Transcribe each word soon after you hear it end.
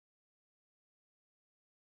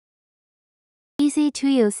Easy to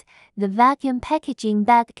use, the vacuum packaging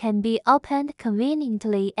bag can be opened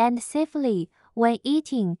conveniently and safely. When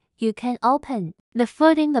eating, you can open the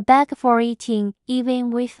food in the bag for eating,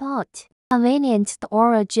 even without convenient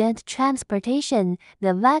or urgent transportation.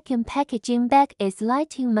 The vacuum packaging bag is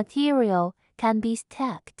light in material, can be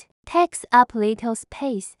stacked, takes up little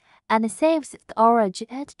space, and saves storage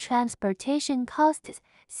and transportation costs.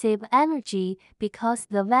 Save energy because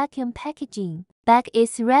the vacuum packaging bag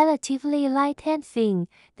is relatively light and thin.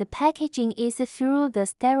 The packaging is through the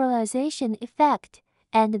sterilization effect,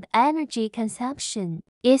 and the energy consumption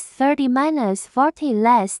is 30–40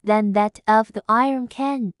 less than that of the iron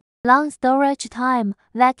can. Long storage time.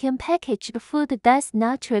 Vacuum packaged food does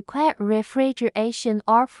not require refrigeration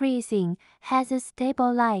or freezing, has a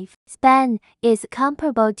stable life span, is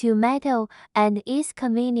comparable to metal, and is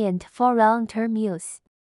convenient for long-term use.